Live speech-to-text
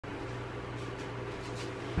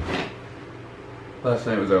Last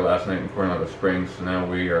night was our last night in Coronado Springs, so now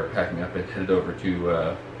we are packing up and headed over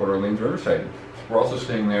to Port Orleans Riverside. We're also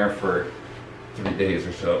staying there for 3 days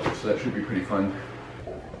or so that should be pretty fun.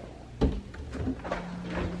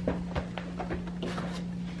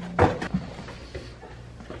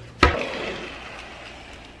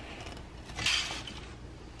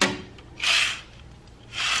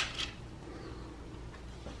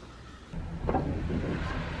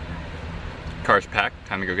 Car's packed,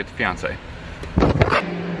 time to go get the fiance.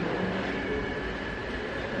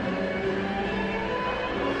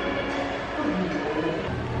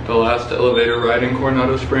 The last elevator ride in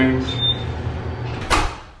Coronado Springs.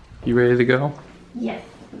 You ready to go? Yes.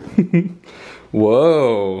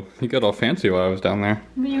 Whoa, you got all fancy while I was down there.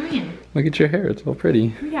 What do you mean? Look at your hair, it's all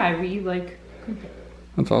pretty. Yeah, I really like.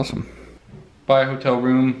 That's awesome. Bye, hotel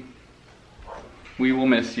room. We will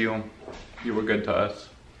miss you. You were good to us.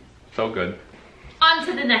 So good. On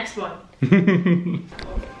to the next one.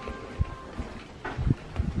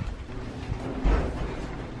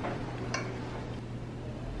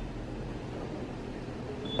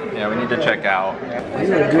 Yeah, we need to check out.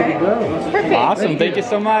 Perfect. Awesome, thank you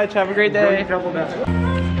so much. Have a great day.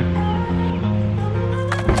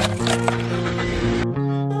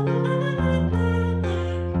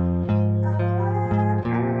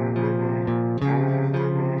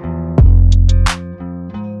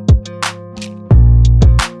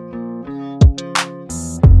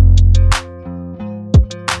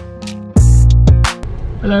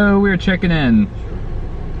 Hello, we're checking in.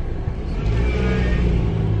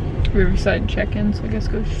 Riverside check-in, so I guess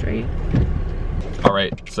go straight. All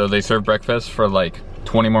right, so they serve breakfast for like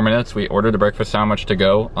 20 more minutes. We ordered a breakfast sandwich to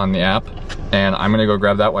go on the app, and I'm gonna go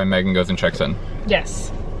grab that while Megan goes and checks in. Yes.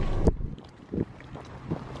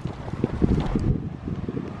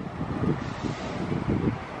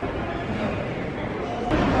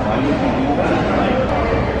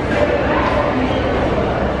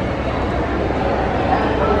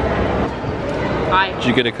 Hi. Did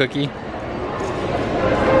you get a cookie?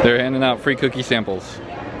 They're handing out free cookie samples.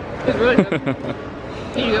 It's really good.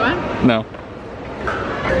 Did you get one? No.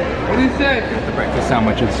 What did you say? Got the breakfast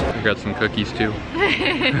sandwiches. We got some cookies too.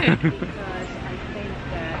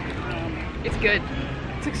 It's good.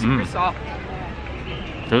 It's like super soft.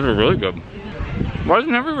 Those are really good. Why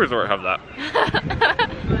doesn't every resort have that?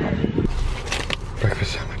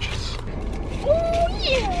 Breakfast sandwiches. Oh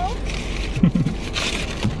yeah.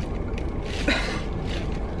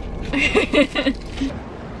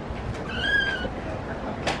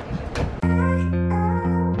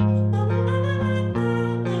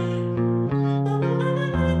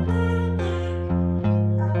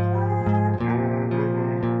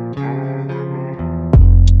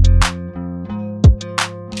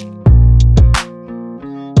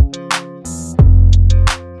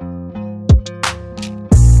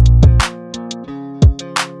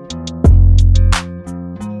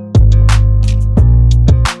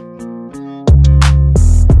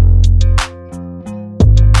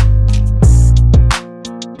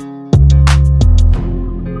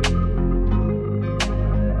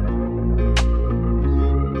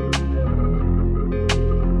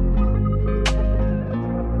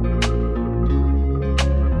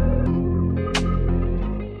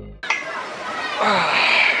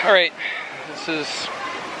 All right, this is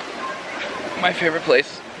my favorite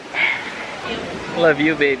place. Love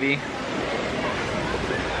you, baby.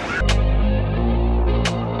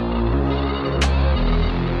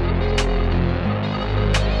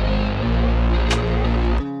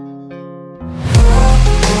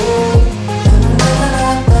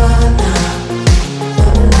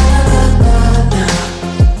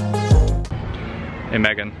 Hey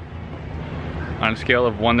Megan, on a scale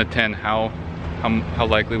of 1 to 10, how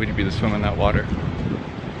likely would you be to swim in that water?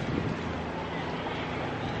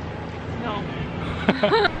 No.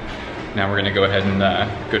 Now we're gonna go ahead and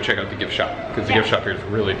go check out the gift shop, because the gift shop here is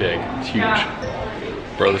really big. It's huge.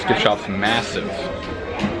 Yeah. Bro, this gift shop's massive.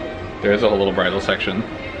 There's a little bridal section.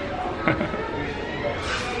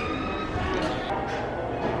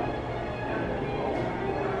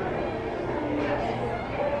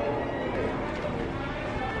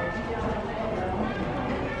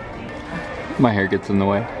 My hair gets in the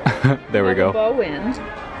way. There we go. Bow wind.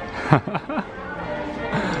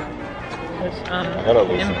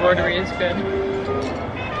 This embroidery is good.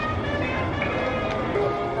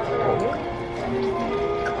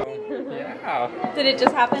 Yeah. Did it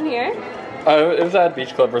just happen here? It was at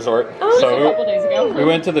Beach Club Resort. Oh, so a couple days ago. we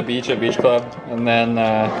went to the beach at Beach Club, and then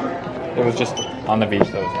it was just on the beach.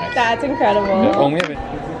 That was nice. That's incredible. Yeah, well, we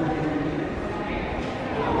haven't.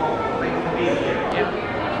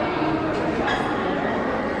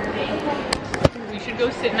 go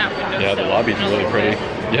sit in that window. Yeah, the lobby's really pretty.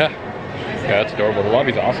 Yeah. Yeah, that's adorable. The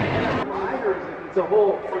lobby's awesome.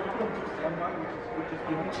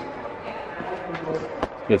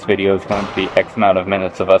 This video is going to be X amount of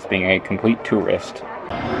minutes of us being a complete tourist.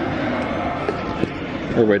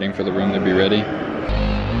 We're waiting for the room to be ready.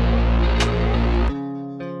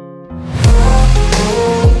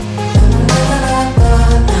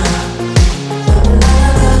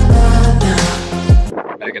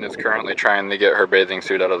 Megan is currently trying to get her bathing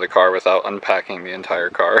suit out of the car without unpacking the entire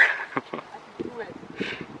car.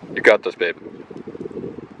 You got this, babe.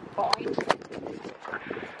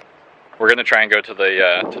 We're gonna try and go to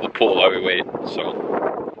the pool while we wait. So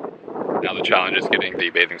now the challenge is getting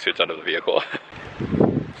the bathing suits out of the vehicle.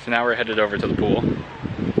 So now we're headed over to the pool,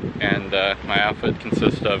 and my outfit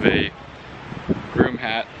consists of a groom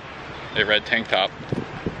hat, a red tank top,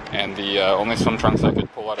 and the only swim trunks I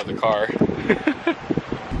could pull out of the car.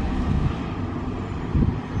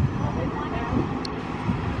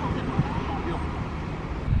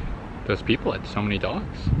 Those people had so many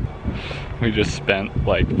dogs. We just spent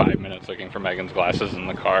like 5 minutes looking for Megan's glasses in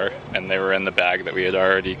the car, and they were in the bag that we had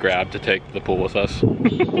already grabbed to take to the pool with us.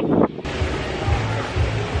 We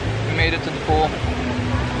made it to the pool.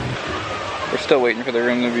 We're still waiting for the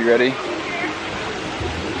room to be ready.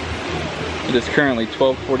 It is currently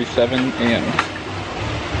 12:47 a.m.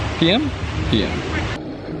 p.m. p.m.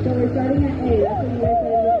 So we're starting at 8. That's when you guys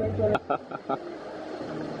started with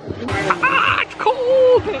Ah, it's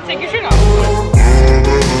cold! Take your shirt off.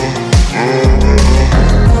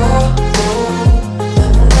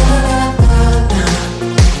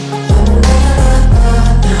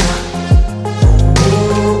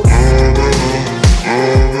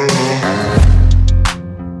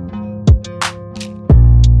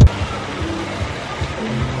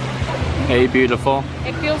 Hey, beautiful.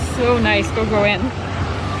 It feels so nice. Go in.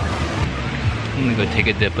 I'm gonna go take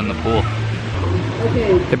a dip in the pool.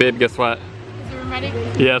 Okay. Hey babe, guess what? Is the room ready?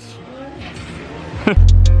 Yes.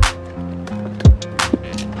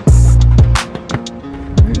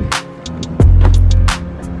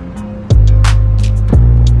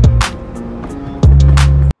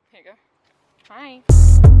 Here you go. Hi.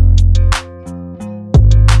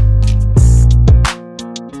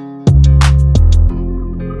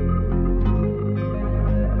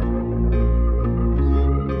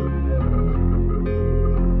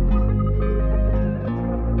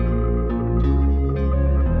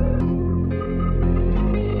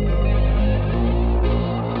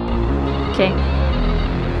 Okay.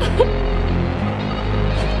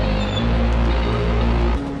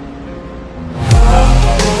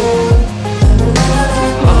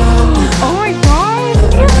 Oh my god!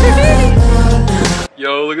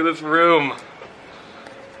 Yo, look at this room.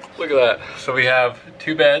 Look at that. So we have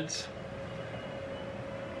 2 beds.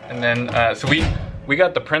 And then, so we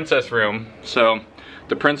got the princess room. So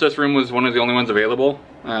the princess room was one of the only ones available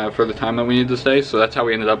for the time that we needed to stay. So that's how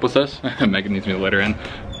we ended up with this. Megan needs me to let her in.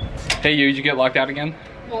 Hey, did you get locked out again?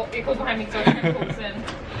 Well, it goes behind me, so I can't pull this in.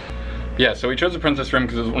 Yeah, so we chose the princess room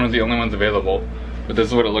because it was one of the only ones available. But this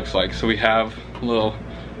is what it looks like. So we have a little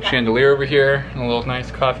chandelier over here, and a little nice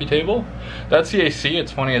coffee table. That's the AC.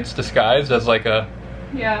 It's funny, it's disguised as like a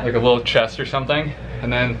little chest or something.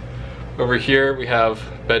 And then over here we have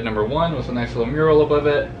bed number 1 with a nice little mural above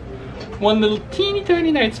it. One little teeny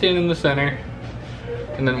tiny nightstand in the center.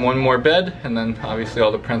 And then one more bed, and then obviously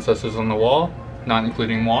all the princesses on the wall, not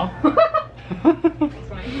including moi.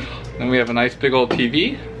 Then we have a nice big old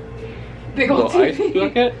TV. Big old little TV. ice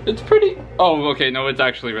bucket. It's pretty. Oh, okay, no, it's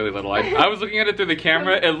actually really little. I was looking at it through the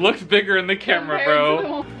camera. It looks bigger in the camera,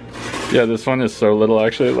 bro. Yeah, this one is so little,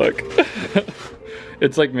 actually, look.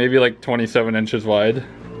 It's like maybe like 27 inches wide.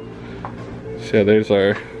 So yeah, there's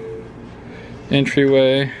our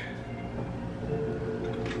entryway.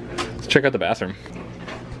 Let's check out the bathroom.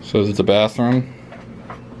 So this is the bathroom.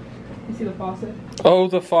 You see the faucet? Oh,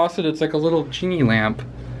 the faucet, it's like a little genie lamp.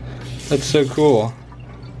 That's so cool.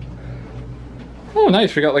 Oh,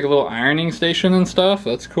 nice, we got like a little ironing station and stuff.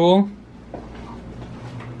 That's cool.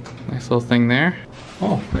 Nice little thing there.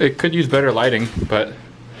 Oh, it could use better lighting, but...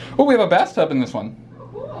 Oh, we have a bathtub in this one.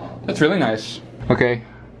 That's really nice. Okay,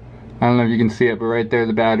 I don't know if you can see it, but right there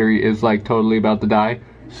the battery is like totally about to die.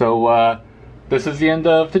 So, this is the end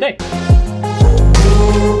of today.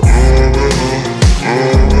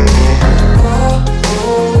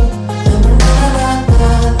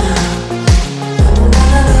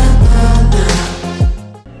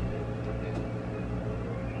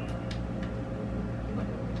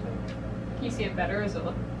 Can you see it better, or is it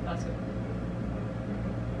look? That's good.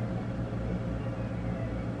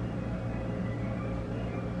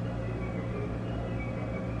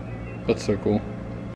 That's so cool.